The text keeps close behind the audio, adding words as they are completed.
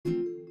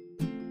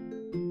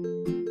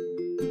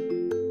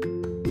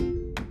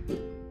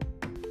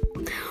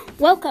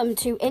Welcome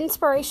to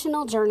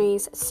Inspirational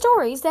Journeys,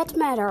 Stories That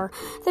Matter.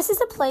 This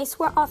is a place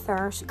where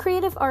authors,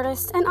 creative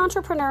artists, and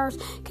entrepreneurs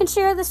can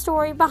share the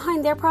story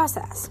behind their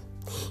process.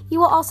 You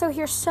will also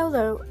hear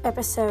solo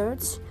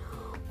episodes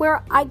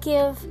where I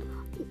give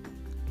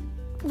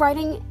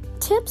writing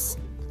tips,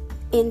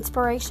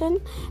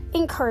 inspiration,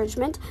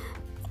 encouragement,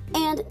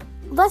 and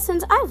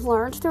lessons I've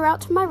learned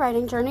throughout my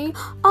writing journey,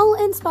 all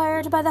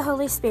inspired by the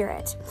Holy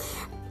Spirit.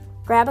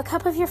 Grab a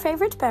cup of your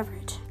favorite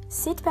beverage,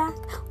 sit back,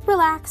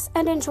 relax,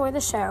 and enjoy the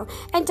show.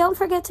 And don't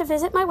forget to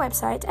visit my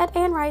website at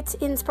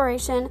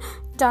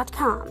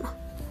AnnWrightsInspiration.com.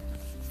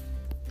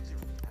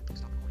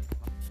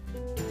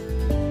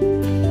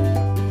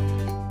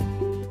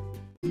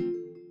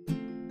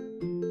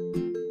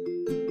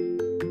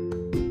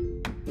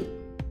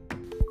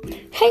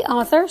 Hey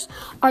authors,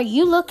 are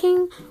you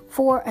looking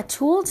for a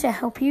tool to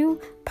help you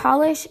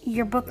polish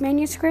your book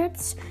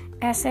manuscripts,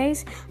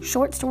 essays,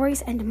 short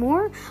stories, and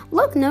more?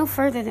 Look no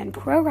further than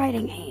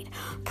ProWritingAid.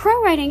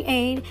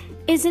 ProWritingAid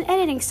is an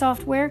editing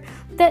software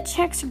that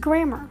checks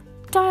grammar,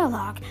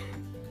 dialogue,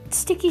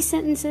 sticky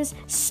sentences,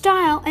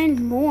 style,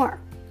 and more.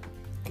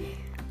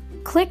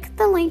 Click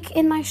the link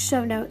in my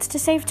show notes to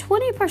save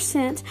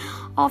 20%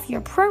 off your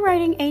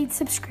ProWritingAid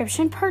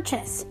subscription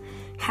purchase.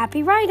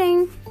 Happy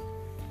writing!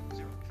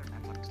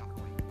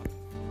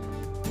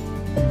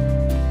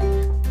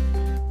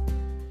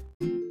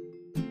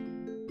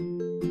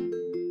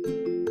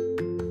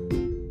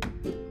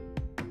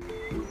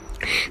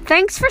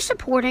 Thanks for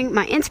supporting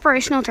my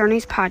Inspirational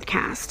Journeys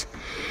podcast.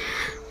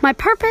 My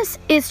purpose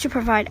is to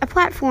provide a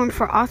platform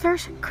for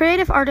authors,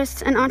 creative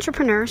artists, and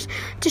entrepreneurs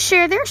to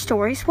share their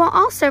stories while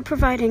also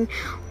providing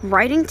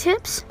writing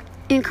tips,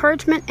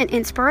 encouragement, and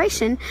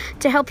inspiration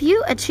to help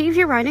you achieve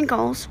your writing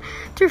goals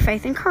through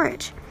faith and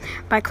courage.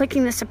 By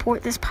clicking the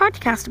Support This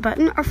Podcast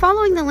button or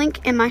following the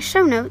link in my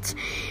show notes,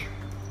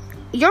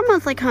 your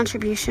monthly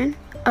contribution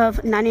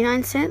of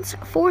 99 cents,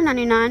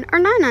 $4.99, or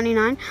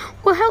 $9.99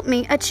 will help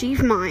me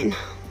achieve mine.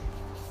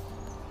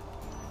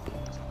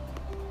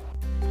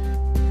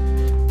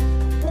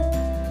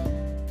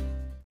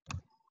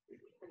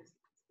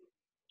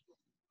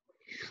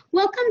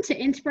 Welcome to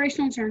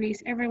Inspirational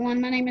Journeys, everyone.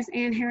 My name is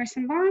Ann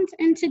Harrison Barnes,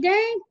 and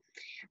today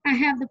I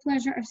have the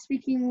pleasure of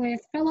speaking with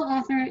fellow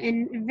author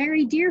and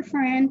very dear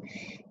friend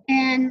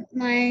and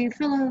my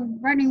fellow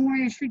writing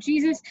warriors for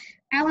Jesus,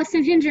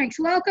 Allison Hendricks.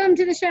 Welcome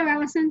to the show,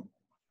 Allison.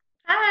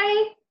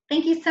 Hi.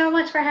 Thank you so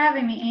much for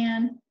having me,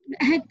 Ann.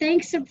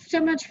 Thanks so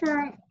much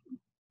for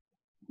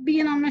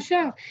being on my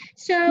show.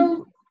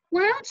 So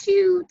why don't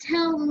you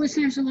tell the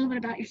listeners a little bit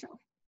about yourself?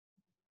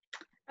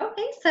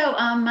 Okay, so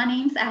my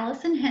name's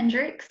Allison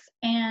Hendricks,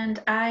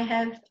 and I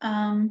have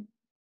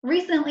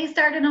recently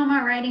started on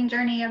my writing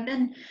journey.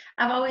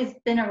 I've always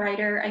been a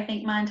writer, I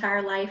think, my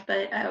entire life,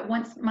 but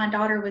once my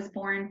daughter was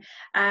born,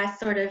 I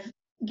sort of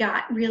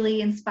got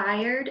really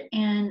inspired,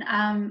 and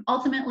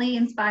ultimately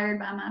inspired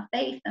by my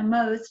faith the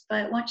most.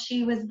 But once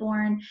she was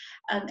born,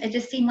 it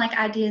just seemed like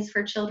ideas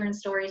for children's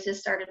stories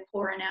just started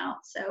pouring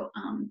out. So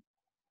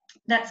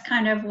that's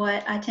kind of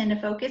what I tend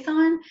to focus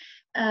on.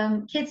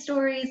 Kid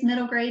stories,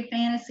 middle grade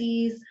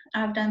fantasies.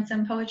 I've done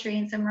some poetry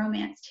and some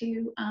romance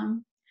too.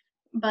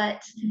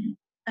 But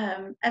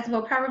as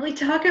we'll probably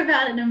talk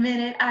about in a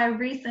minute, I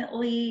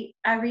recently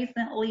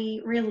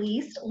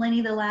released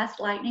Lenny the Last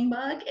Lightning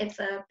Bug. It's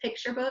a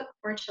picture book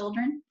for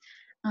children,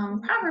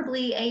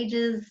 probably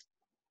ages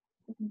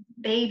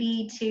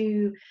baby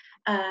to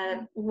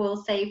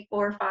we'll say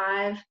 4 or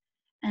 5,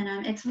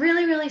 and it's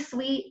really, really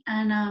sweet.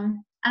 And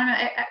I don't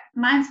know,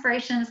 my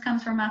inspiration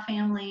comes from my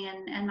family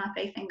and my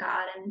faith in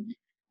God, and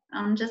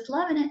I'm just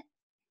loving it.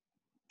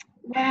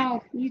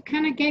 Wow, you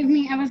kind of gave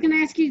me, I was going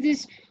to ask you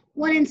this,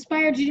 what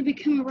inspired you to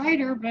become a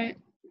writer, but...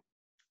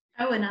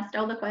 Oh, and I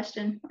stole the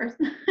question from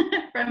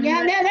you.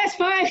 Yeah, that's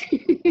fine.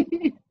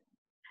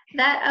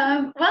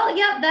 Well,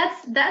 yeah,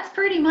 that's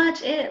pretty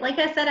much it. Like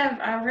I said,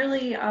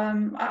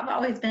 I've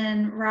always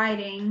been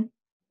writing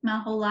my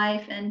whole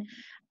life, and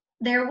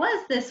there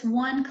was this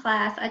one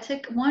class, I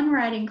took one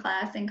writing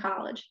class in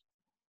college,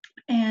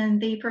 and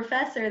the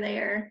professor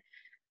there,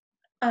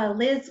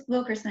 Liz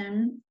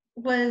Wilkerson,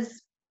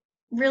 was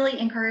really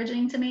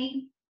encouraging to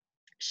me.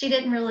 She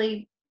didn't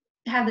really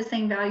have the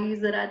same values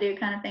that I do,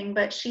 kind of thing,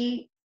 but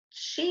she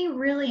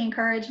really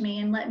encouraged me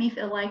and let me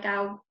feel like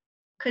I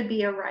could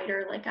be a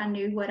writer, like I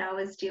knew what I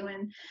was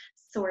doing,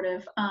 sort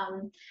of.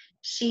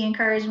 She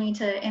encouraged me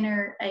to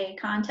enter a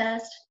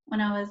contest. When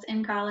I was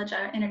in college,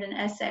 I entered an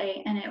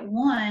essay, and it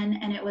won,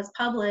 and it was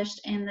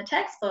published in the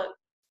textbook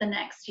the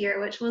next year,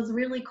 which was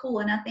really cool.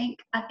 And I think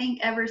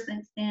ever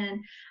since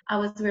then, I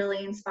was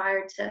really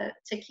inspired to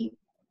keep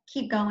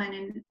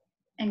going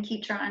and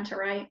keep trying to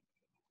write.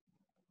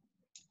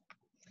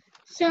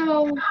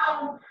 So,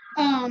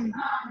 and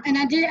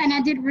I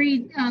did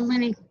read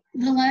Lenny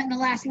the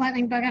Last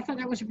Lightning Bug. I thought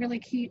that was really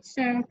cute.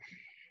 So,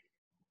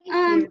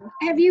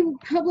 have you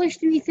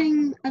published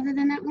anything other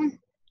than that one?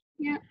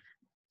 Yeah.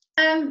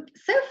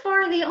 So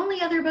far, the only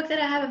other book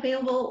that I have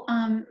available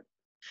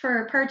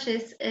for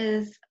purchase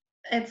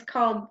it's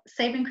called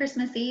Saving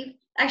Christmas Eve.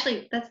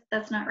 actually,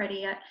 that's not ready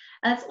yet.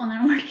 That's one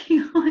I'm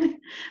working on.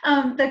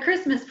 The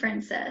Christmas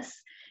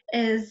Princess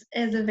is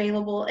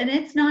available, and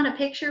it's not a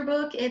picture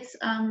book. It's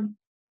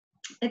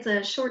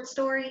a short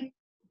story,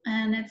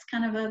 and it's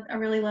kind of a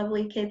really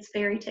lovely kids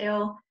fairy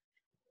tale.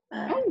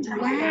 Oh,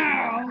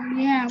 wow.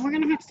 Yeah, we're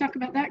going to have to talk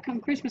about that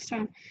come Christmas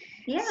time.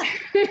 Yeah.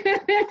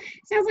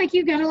 Sounds like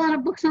you got a lot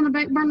of books on the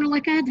back burner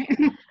like I do.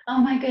 Oh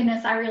my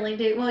goodness, I really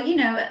do. Well,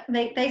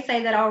 they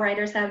say that all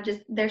writers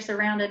they're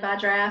surrounded by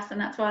drafts,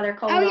 and that's why they're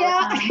cold all the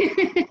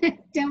time.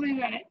 Tell me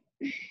about it.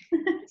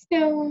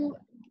 So,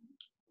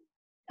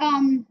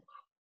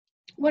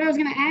 what I was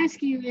going to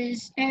ask you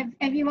is,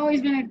 have you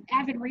always been an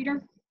avid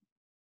reader?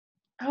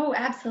 Oh,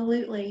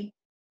 absolutely.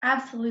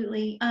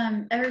 Absolutely.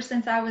 Ever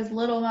since I was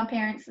little, my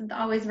parents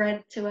always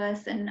read to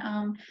us, and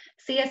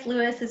C.S.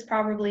 Lewis is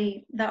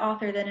probably the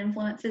author that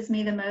influences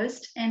me the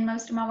most in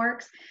most of my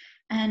works.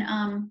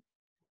 And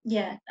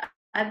yeah,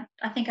 I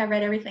think I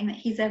read everything that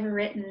he's ever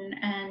written.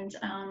 And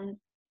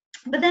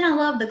but then I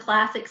love the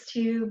classics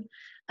too,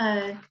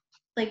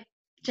 like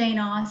Jane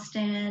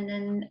Austen,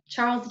 and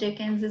Charles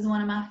Dickens is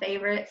one of my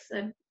favorites.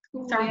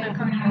 Arthur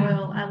Conan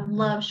Doyle. I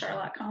love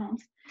Sherlock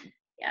Holmes.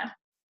 Yeah.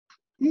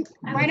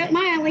 Right up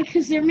my alley,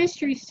 because they're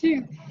mysteries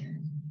too.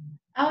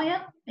 Oh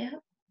yeah, yeah.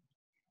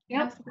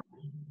 Yep.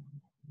 Absolutely.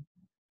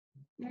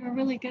 They're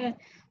really good.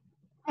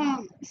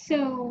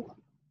 So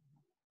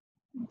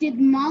I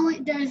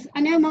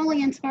know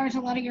Molly inspires a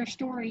lot of your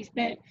stories,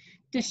 but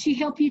does she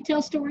help you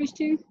tell stories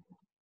too?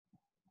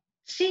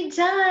 She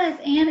does,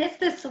 and it's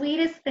the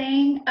sweetest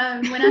thing.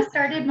 When I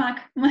started my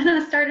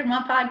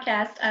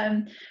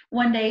podcast,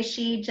 one day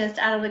she just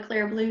out of the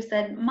clear blue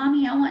said,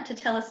 "Mommy, I want to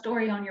tell a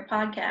story on your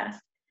podcast."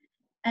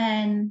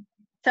 And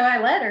so I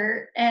let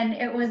her, and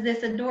it was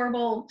this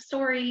adorable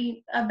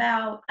story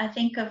about, I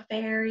think, a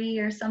fairy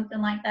or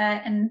something like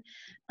that. And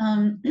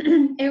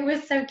it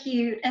was so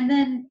cute. And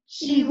then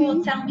she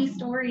will tell me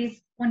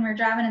stories when we're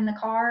driving in the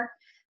car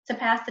to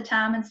pass the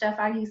time and stuff.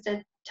 I used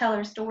to tell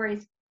her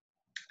stories,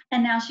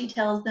 and now she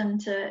tells them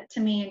to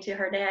me and to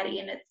her daddy,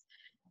 and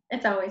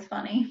it's always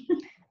funny.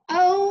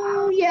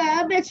 Oh yeah,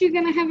 I bet you're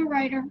gonna have a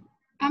writer.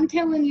 I'm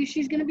telling you,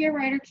 she's gonna be a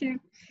writer too.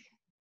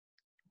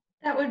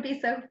 That would be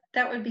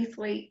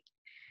sweet.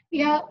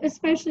 Yeah,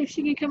 especially if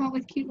she can come up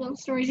with cute little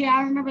stories. Yeah,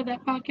 I remember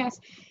that podcast.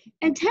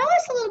 And tell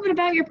us a little bit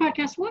about your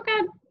podcast. What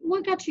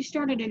got you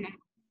started in that?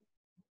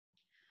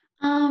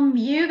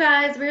 You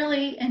guys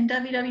really, in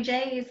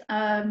WWJs,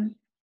 I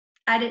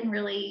didn't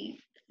really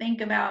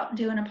think about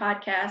doing a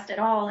podcast at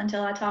all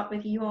until I talked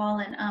with you all,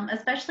 and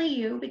especially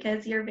you,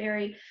 because you're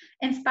very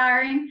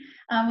inspiring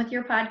with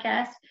your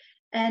podcast.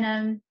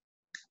 And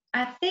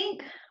I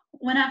think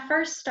when I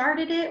first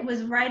started it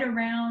was right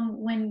around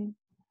when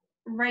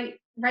right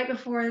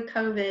before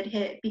COVID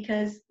hit,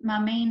 because my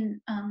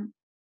main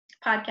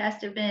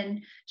podcast have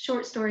been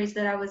short stories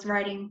that I was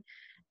writing,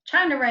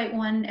 trying to write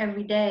one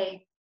every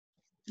day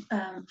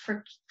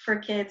for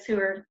kids who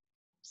are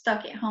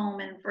stuck at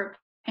home, and for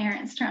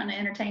parents trying to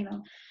entertain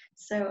them.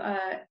 So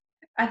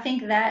I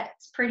think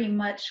that's pretty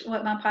much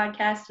what my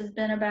podcast has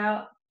been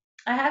about.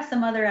 I have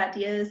some other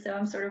ideas, so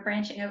I'm sort of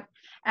branching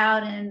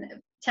out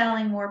and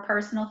telling more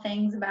personal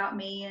things about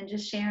me, and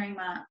just sharing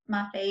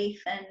my faith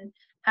and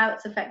how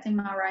it's affecting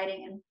my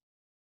writing,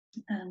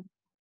 and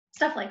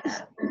stuff like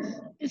that.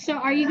 So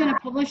are you going to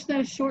publish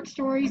those short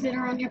stories that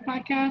are on your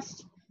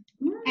podcast?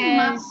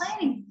 My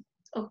planning.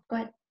 Oh, go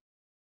ahead.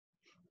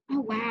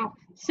 Oh, wow.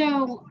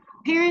 So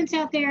parents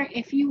out there,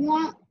 if you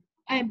want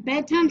a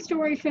bedtime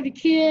story for the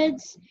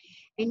kids,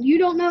 and you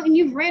don't know, and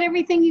you've read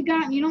everything you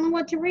got, and you don't know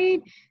what to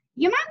read,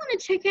 you might want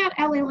to check out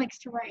Allie Likes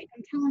to Write.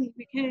 I'm telling you,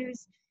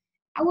 because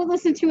I would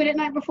listen to it at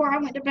night before I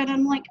went to bed.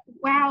 I'm like,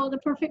 wow, the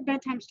perfect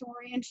bedtime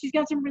story. And she's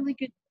got some really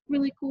good,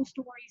 really cool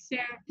stories. So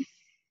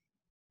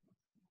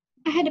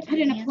I had to put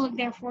in a plug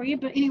there for you.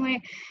 But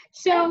anyway,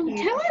 so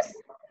tell us,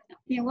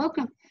 you're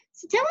welcome.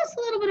 So tell us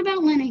a little bit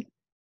about Lenny.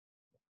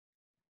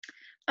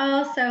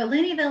 Oh, so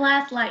Lenny the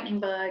Last Lightning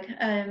Bug,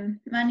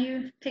 my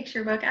new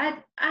picture book.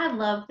 I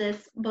love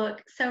this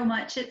book so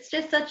much. It's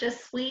just such a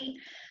sweet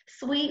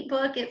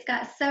book. It's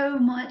got so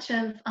much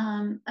of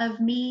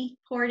me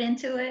poured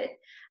into it.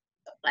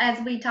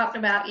 As we talked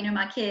about,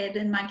 my kid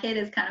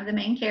is kind of the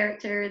main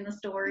character in the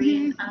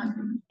story.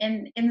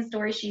 And in the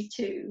story, she's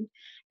 2,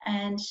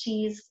 and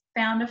she's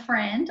found a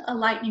friend, a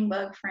lightning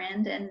bug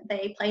friend, and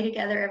they play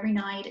together every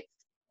night. It's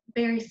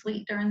very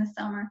sweet during the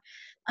summer.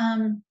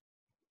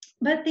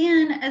 But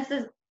then as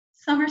the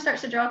summer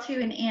starts to draw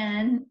to an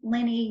end,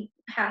 Lenny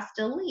has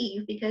to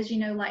leave, because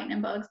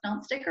lightning bugs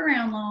don't stick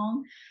around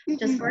long,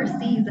 just for a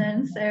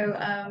season. So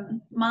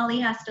Molly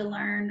has to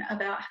learn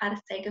about how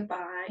to say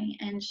goodbye,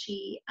 and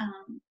she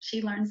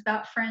learns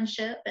about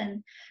friendship.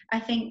 And I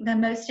think the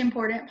most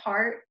important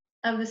part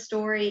of the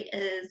story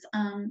is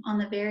on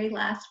the very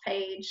last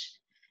page,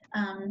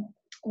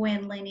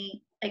 when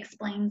Lenny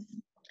explains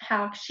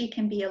how she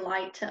can be a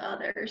light to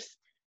others.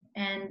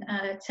 And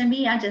to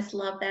me, I just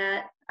love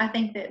that. I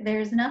think that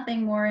there's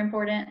nothing more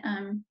important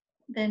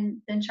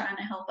than trying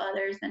to help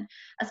others, and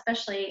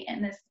especially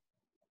in this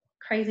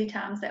crazy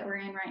times that we're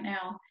in right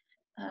now.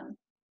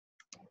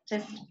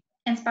 just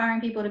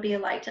inspiring people to be a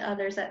light to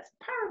others. That's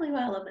probably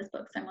why I love this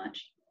book so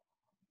much.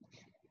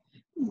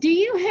 Do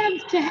you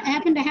have to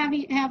happen to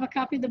have a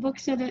copy of the book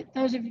so that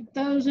those out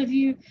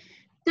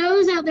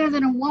there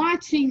that are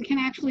watching can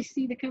actually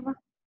see the cover?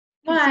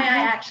 Why, I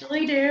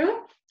actually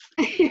do.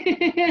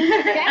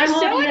 Yeah, I'm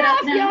show holding it it up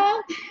off, now.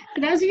 y'all.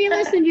 For those of you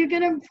listening, you're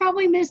gonna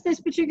probably miss this,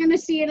 but you're gonna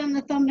see it on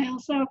the thumbnail.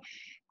 So,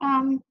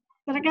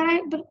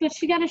 but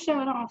she gotta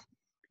show it off.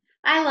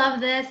 I love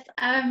this.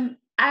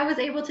 I was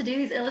able to do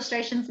these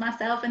illustrations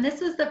myself, and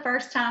this was the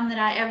first time that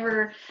I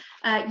ever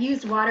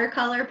used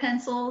watercolor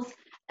pencils.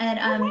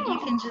 And you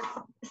can just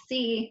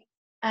see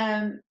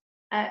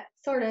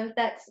sort of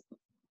that's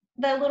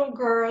the little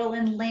girl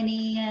and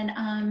Lenny, and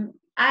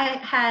I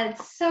had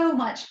so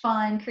much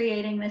fun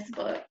creating this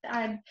book.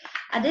 I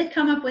did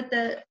come up with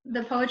the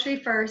poetry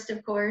first,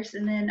 of course,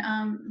 and then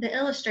the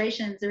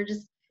illustrations are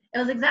just, it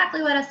was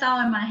exactly what I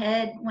saw in my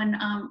head when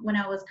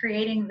I was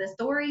creating the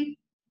story,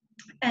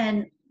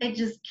 and it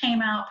just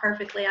came out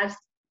perfectly.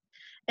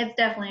 It's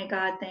definitely a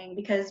God thing,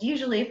 because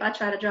usually if I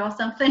try to draw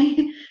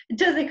something, it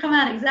doesn't come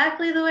out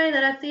exactly the way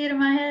that I see it in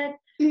my head.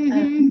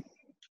 Mm-hmm.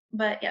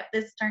 But yeah,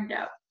 this turned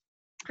out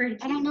pretty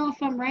cute. I don't know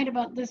if I'm right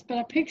about this, but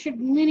I pictured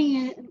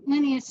Lenny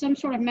as some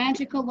sort of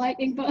magical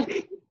lightning bug.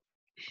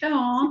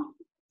 Aww.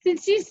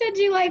 Since you said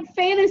you like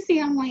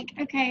fantasy, I'm like,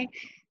 okay,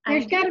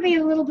 there's got to be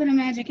a little bit of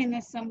magic in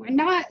this somewhere.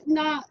 Not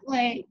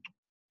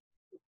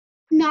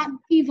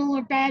evil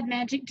or bad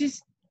magic,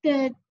 just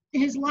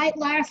his light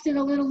lasted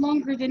a little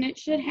longer than it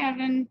should have,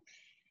 and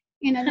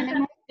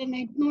than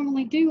they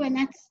normally do, and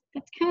that's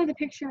kind of the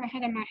picture I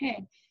had in my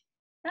head.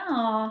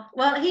 Oh,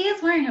 well, he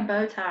is wearing a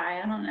bow tie.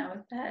 I don't know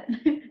if that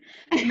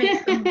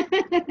makes him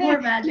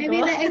more magical.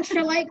 Maybe the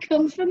extra light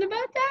comes from the bow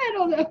tie. I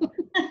don't know.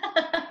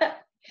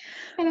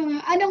 I don't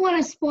know. I don't want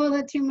to spoil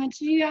it too much.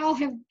 You all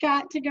have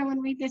got to go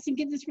and read this and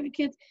get this for the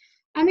kids.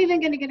 I'm even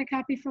going to get a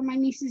copy for my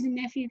nieces and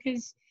nephew,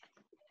 because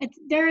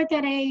they're at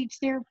that age.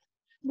 The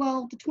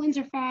twins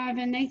are 5,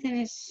 and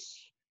Nathan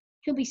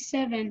he'll be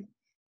 7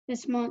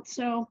 this month.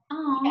 So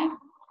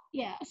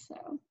yeah.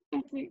 So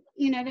I think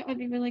that would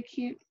be really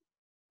cute.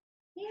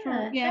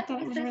 Yeah, I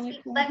thought it was really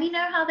cool. Let me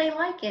know how they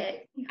like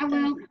it. I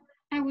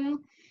will.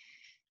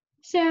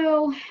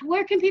 So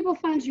where can people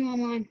find you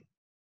online?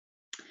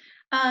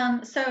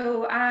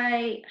 So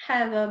I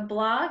have a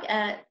blog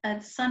at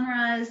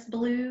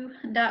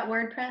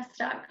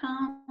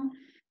sunriseblue.wordpress.com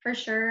for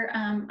sure.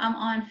 I'm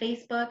on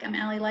Facebook. I'm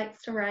Allie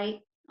Likes to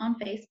Write on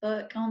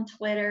Facebook. On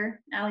Twitter,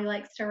 Allie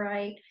Likes to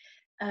Write.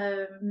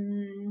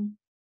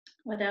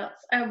 What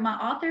else? Oh, my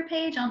author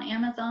page on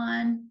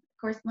Amazon.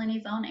 Of course,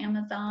 Lenny's on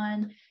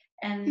Amazon,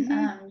 and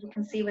you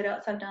can see what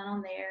else I've done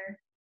on there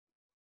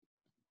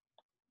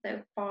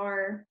so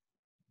far.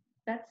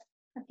 I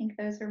think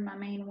those are my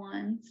main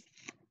ones.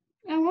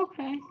 Oh,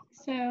 okay.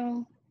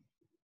 So,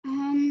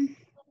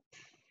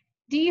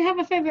 do you have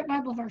a favorite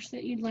Bible verse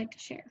that you'd like to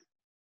share?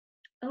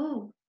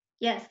 Oh,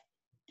 yes.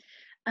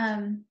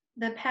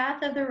 The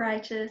path of the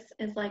righteous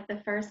is like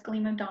the first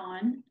gleam of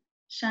dawn,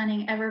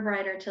 shining ever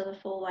brighter till the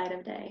full light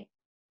of day.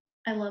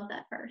 I love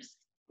that verse.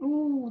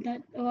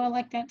 I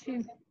like that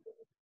too.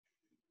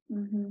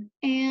 Mm-hmm.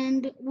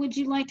 And would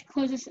you like to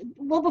close this?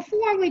 Well,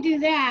 before we do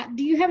that,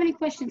 do you have any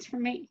questions for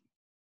me?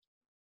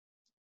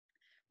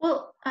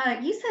 Well,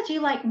 you said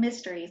you like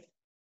mysteries.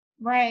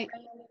 Right.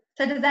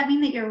 So does that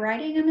mean that you're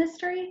writing a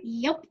mystery?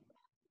 Yep.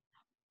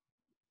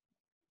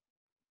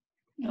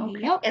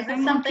 Okay. Yep. Is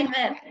it something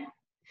that?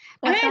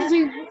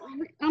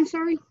 I'm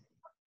sorry.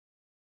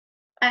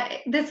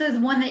 This is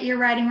one that you're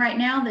writing right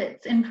now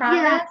that's in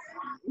progress?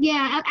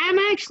 Yeah, I'm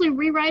actually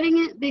rewriting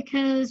it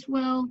because,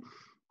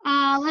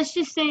 let's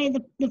just say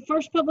the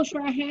first publisher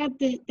I had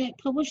that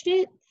published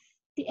it,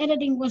 the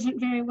editing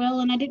wasn't very well,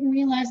 and I didn't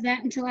realize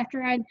that until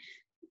after I'd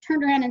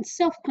turned around and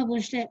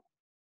self-published it.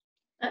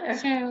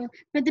 So,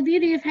 but the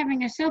beauty of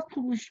having a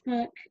self-published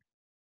book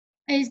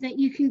is that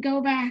you can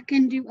go back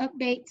and do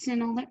updates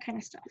and all that kind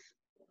of stuff.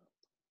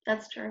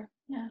 That's true,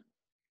 yeah.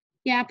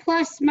 Yeah,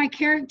 plus my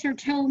character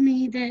told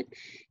me that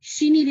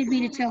she needed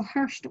me to tell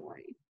her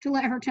story, to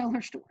let her tell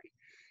her story.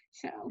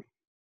 So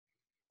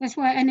that's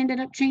why I ended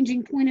up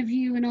changing point of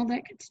view and all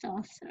that good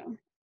stuff. So.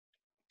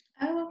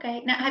 Oh,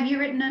 okay. Now, have you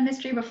written a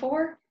mystery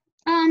before?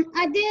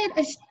 I did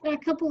a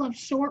couple of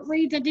short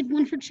reads. I did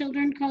one for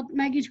children called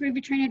Maggie's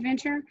Gravy Train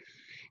Adventure,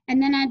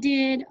 and then I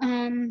did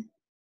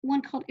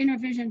one called Inner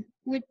Vision,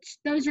 which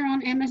those are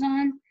on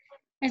Amazon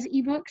as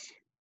ebooks.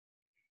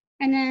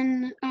 And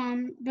then,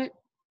 but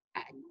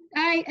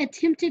I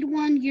attempted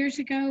one years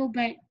ago,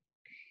 but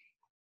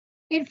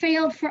it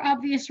failed for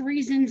obvious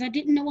reasons. I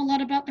didn't know a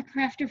lot about the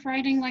craft of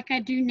writing like I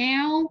do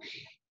now,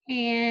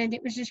 and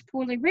it was just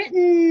poorly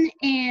written,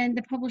 and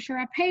the publisher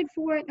I paid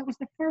for it, that was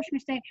the first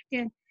mistake I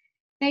did.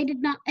 They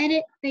did not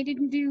edit, they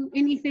didn't do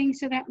anything,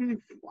 so that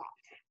one flopped.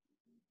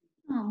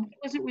 Oh. It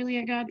wasn't really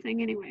a God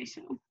thing anyway,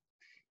 so.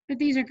 But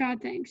these are God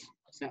things,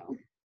 so.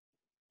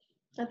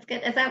 That's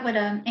good. Is that what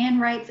Anne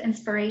writes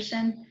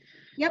inspiration?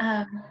 Yep.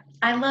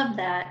 I love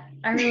that.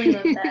 I really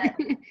love that.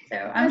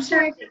 So I'm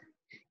sure I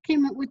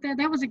came up with that.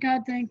 That was a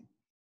God thing.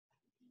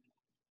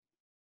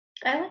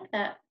 I like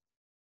that.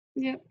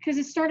 Yeah, because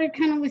it started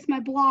kind of with my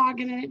blog,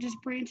 and then it just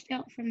branched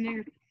out from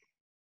there.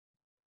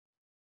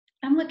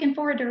 I'm looking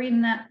forward to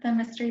reading the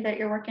mystery that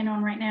you're working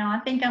on right now.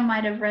 I think I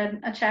might have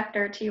read a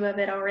chapter or two of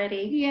it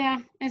already. Yeah,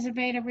 as a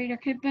beta reader,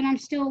 but I'm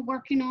still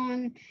working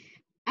on.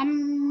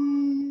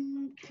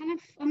 I'm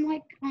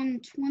like on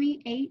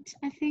 28,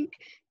 I think,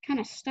 kind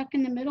of stuck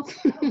in the middle.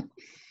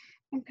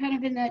 I'm kind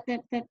of in that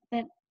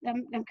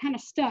I'm kind of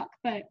stuck,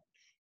 but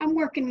I'm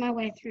working my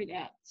way through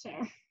that. So.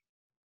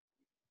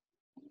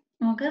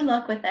 Well, good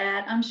luck with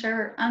that. I'm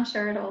sure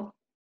it'll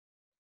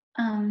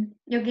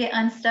you'll get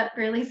unstuck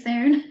really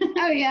soon.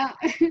 Oh yeah.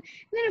 And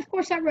then of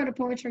course I wrote a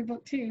poetry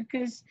book too,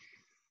 because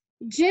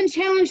Jen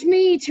challenged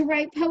me to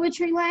write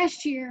poetry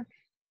last year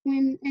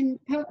when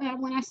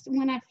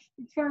I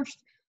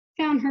first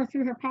found her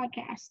through her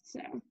podcast.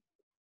 So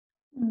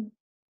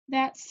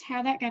that's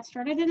how that got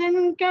started. And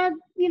then God,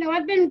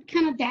 I've been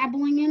kind of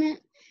dabbling in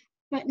it,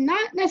 but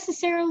not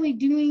necessarily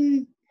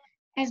doing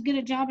as good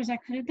a job as I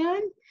could have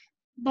done.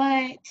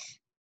 But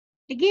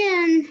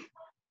again,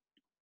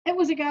 it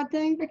was a God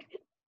thing,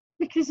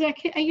 because I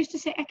used to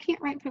say I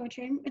can't write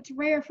poetry. It's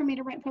rare for me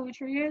to write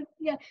poetry.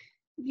 Yeah,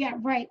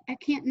 right. I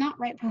can't not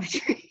write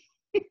poetry.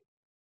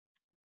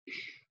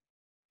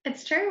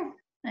 It's true.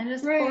 I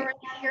just Right. pour it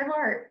out of your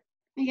heart.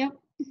 Yep.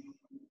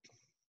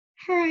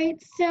 All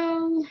right.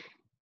 So,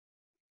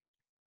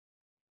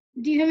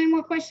 do you have any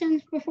more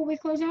questions before we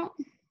close out?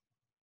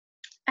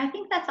 I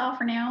think that's all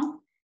for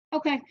now.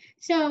 Okay.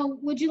 So,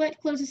 would you like to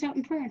close us out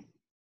in prayer?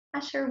 I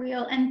sure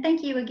will. And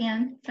thank you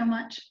again so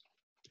much.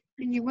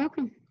 And you're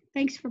welcome.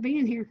 Thanks for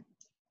being here.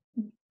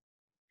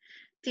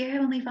 Dear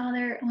Heavenly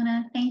Father, I want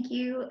to thank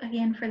you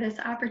again for this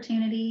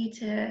opportunity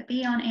to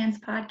be on Anne's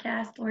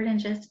podcast, Lord, and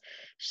just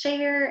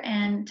share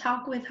and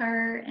talk with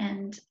her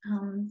and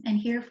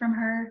hear from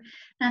her.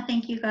 And I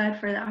thank you, God,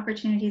 for the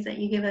opportunities that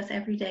you give us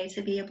every day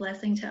to be a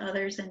blessing to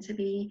others and to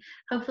be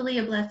hopefully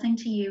a blessing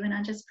to you. And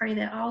I just pray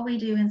that all we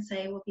do and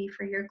say will be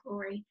for your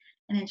glory.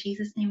 And in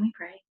Jesus' name we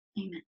pray.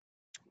 Amen.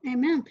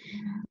 Amen.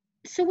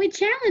 So we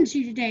challenge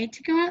you today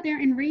to go out there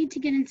and read to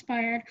get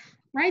inspired,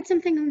 write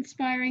something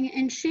inspiring,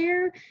 and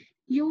share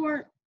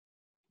your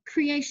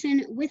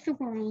creation with the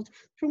world.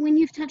 For when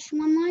you've touched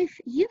one life,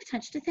 you've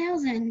touched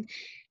 1,000.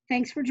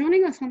 Thanks for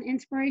joining us on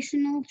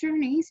Inspirational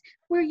Journeys,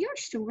 where your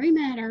story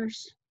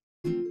matters.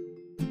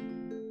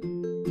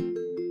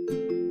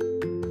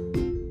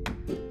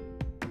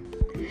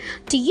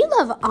 Do you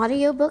love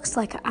audiobooks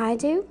like I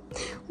do?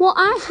 Well,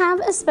 I have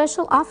a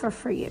special offer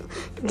for you.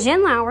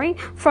 Jen Lowry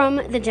from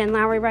the Jen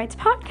Lowry Writes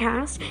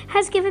podcast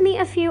has given me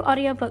a few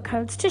audiobook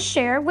codes to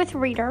share with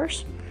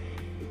readers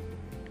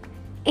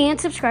and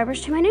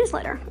subscribers to my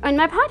newsletter and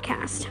my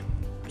podcast.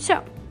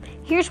 So,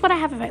 here's what I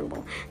have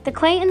available. The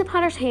Clay in the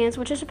Potter's Hands,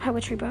 which is a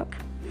poetry book.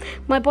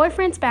 My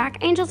Boyfriend's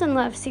Back, Angels in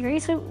Love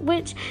series,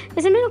 which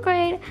is a middle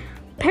grade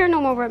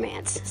paranormal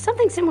romance,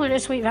 something similar to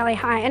Sweet Valley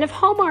High. And if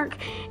Hallmark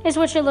is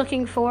what you're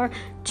looking for,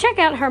 check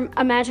out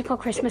A Magical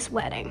Christmas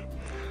Wedding,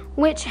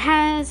 which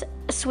has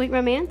a sweet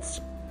romance,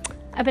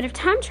 a bit of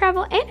time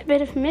travel, and a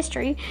bit of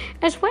mystery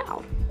as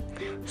well.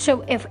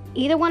 So if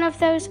either one of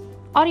those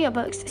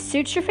audiobooks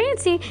suits your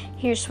fancy,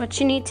 here's what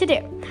you need to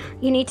do.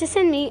 You need to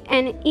send me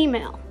an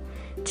email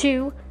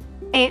to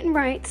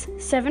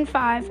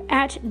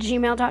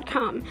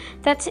AnnWrites75@gmail.com.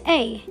 That's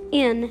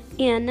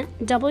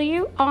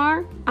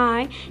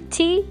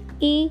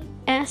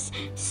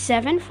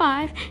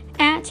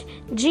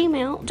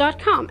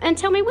ANNWRITES75@gmail.com, and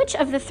tell me which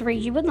of the three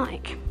you would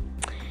like.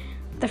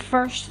 The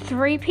first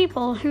 3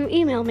 people who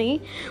email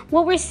me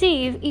will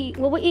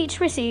each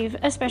receive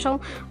a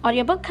special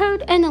audiobook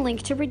code and a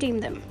link to redeem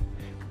them.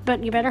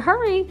 But you better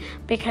hurry,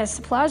 because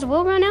supplies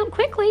will run out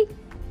quickly.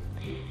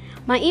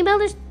 My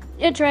email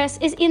address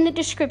is in the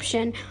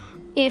description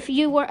if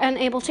you were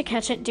unable to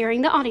catch it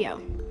during the audio.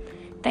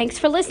 Thanks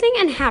for listening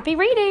and happy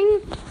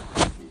reading!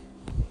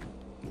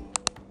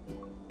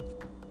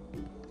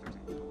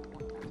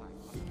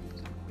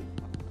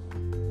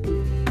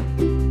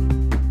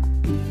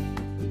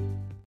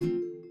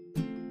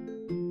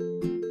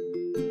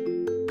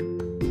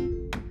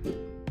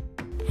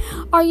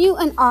 Are you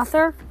an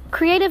author,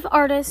 creative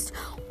artist,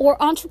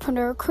 or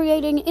entrepreneur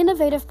creating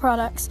innovative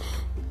products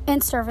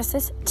and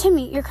services to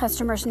meet your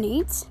customers'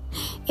 needs?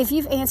 If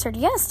you've answered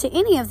yes to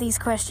any of these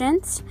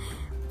questions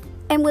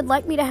and would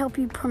like me to help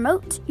you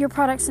promote your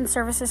products and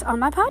services on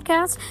my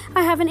podcast,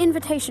 I have an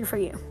invitation for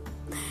you.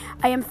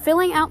 I am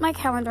filling out my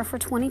calendar for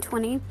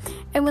 2020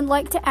 and would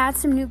like to add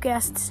some new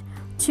guests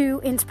to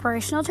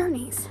Inspirational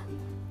Journeys.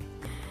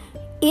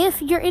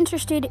 If you're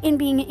interested in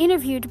being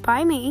interviewed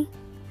by me,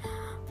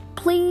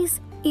 please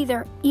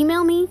either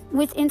email me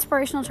with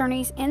Inspirational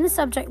Journeys in the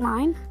subject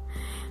line,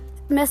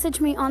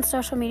 message me on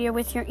social media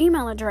with your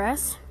email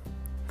address,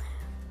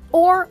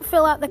 or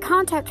fill out the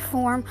contact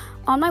form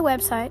on my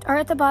website or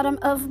at the bottom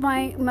of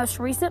my most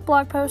recent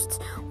blog posts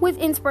with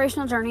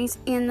Inspirational Journeys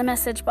in the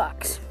message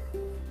box.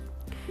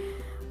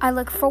 I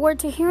look forward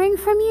to hearing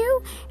from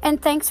you,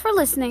 and thanks for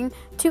listening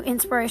to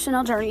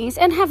Inspirational Journeys,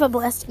 and have a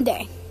blessed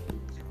day.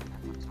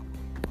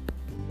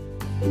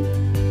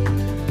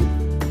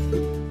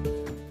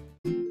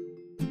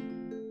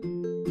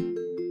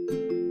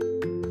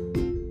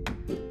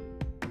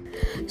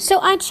 So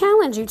I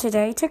challenge you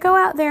today to go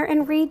out there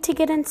and read to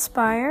get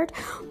inspired,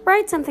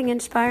 write something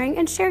inspiring,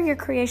 and share your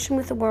creation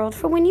with the world.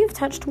 For when you've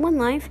touched one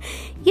life,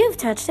 you've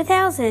touched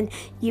 1,000.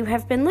 You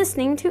have been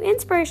listening to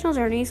Inspirational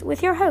Journeys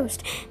with your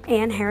host,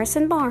 Ann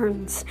Harrison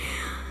Barnes.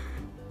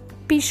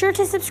 Be sure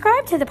to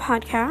subscribe to the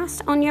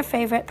podcast on your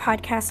favorite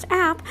podcast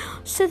app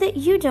so that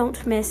you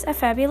don't miss a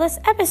fabulous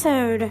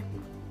episode.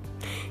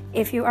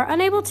 If you are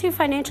unable to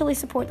financially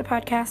support the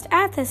podcast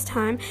at this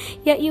time,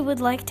 yet you would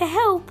like to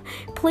help,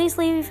 please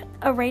leave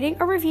a rating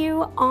or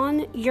review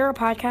on your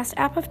podcast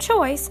app of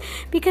choice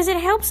because it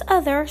helps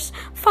others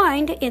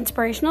find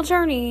inspirational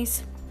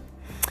journeys.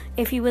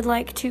 If you would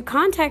like to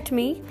contact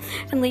me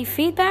and leave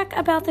feedback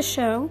about the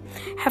show,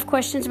 have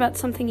questions about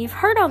something you've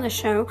heard on the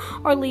show,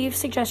 or leave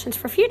suggestions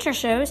for future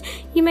shows,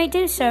 you may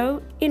do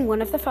so in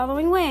one of the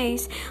following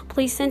ways.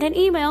 Please send an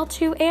email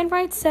to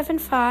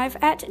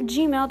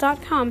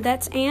annwrites75@gmail.com.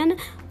 That's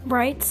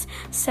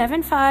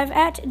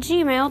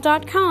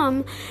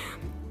annwrites75@gmail.com.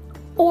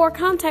 Or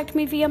contact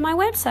me via my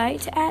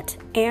website at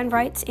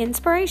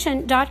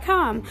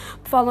annwritesinspiration.com.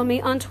 Follow me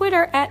on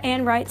Twitter at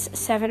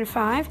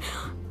annwrites75.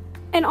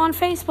 And on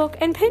Facebook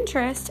and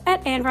Pinterest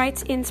at Ann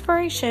Writes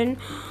Inspiration.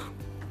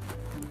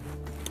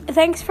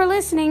 Thanks for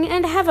listening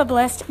and have a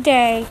blessed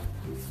day.